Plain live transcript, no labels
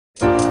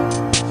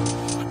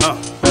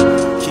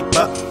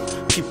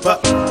keep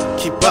up,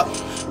 keep up,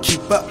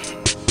 keep up.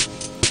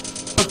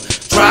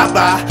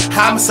 Drive-by,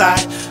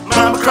 homicide.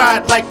 Mama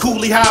cried like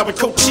Cooley High when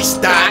Cochise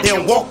died. They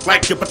don't walk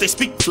like you, but they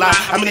speak fly.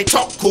 I mean, they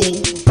talk cool,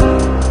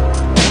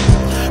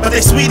 but they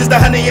sweet as the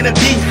honey in a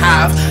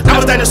beehive. I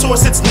was dinosaur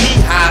since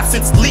knee-high,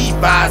 since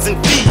Levi's and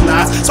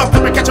felines. Salt,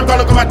 pepper, ketchup,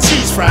 garlic on my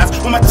cheese fries.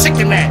 Where my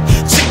chicken at?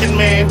 Chicken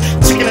man.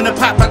 Chicken in the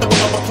pot, about to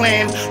whip up a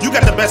plan. You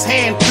got the best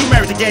hand, you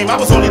married the game. I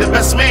was only the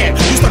best man.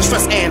 You start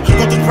stress and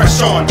go through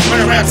press on.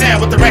 Run around town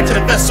with the rack to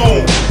the vest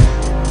on.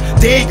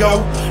 There you go,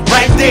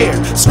 right there.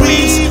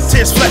 Squeeze,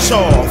 tears flesh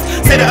off.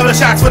 Say the other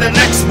shots for the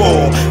next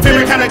ball.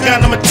 Favorite kind of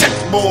gun, I'm a tech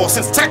ball.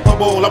 Since Tecmo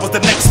Bowl, I was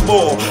the next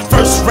ball.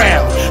 First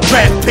round,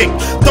 draft pick.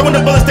 Throwing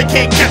the bullets they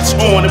can't catch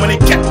on. And when they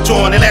catch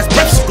on, their last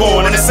breath's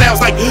gone. And it sounds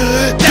like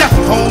death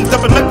homes,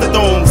 dumping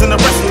methadones in the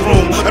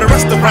restroom or the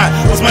restaurant.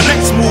 Was my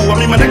next move, I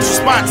mean my next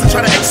response. To try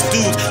to X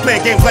dudes,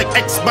 playing games like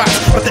Xbox.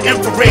 But the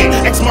infrared,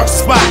 X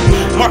marks the spot.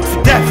 Mark for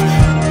death.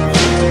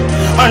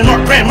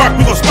 Unmarked brand mark,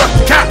 we gon' spark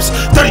the cops.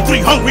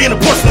 33 hungry in a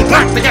porcelain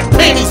Glock. They got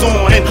panties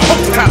on and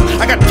over the top.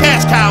 I got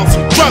cash cows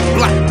and drug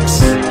blocks.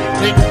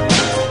 Nigga,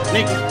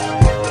 nigga.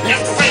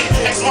 Infrared,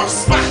 X marks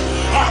the spot.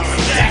 Mark for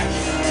death.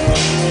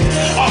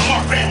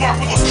 Unmarked brand mark,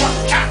 we gon' spark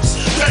the cops.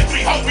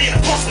 33 hungry in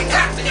a porcelain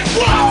Glock. They got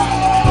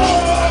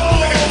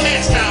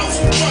cash cows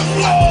and drug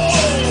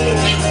blocks.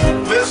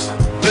 Listen,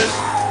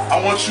 I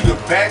want you to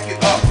back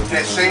it up with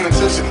that same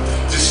intensity.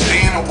 Just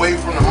staying away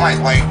from the mic,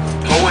 like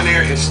go in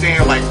there and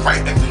stand like right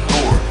at the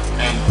door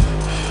and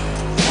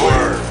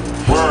word.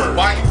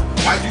 Why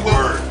you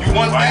word? You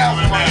 1,000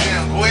 right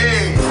now. Go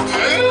ahead.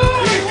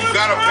 Yeah, you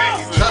gotta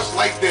back it just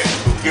like that.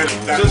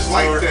 Just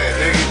like that.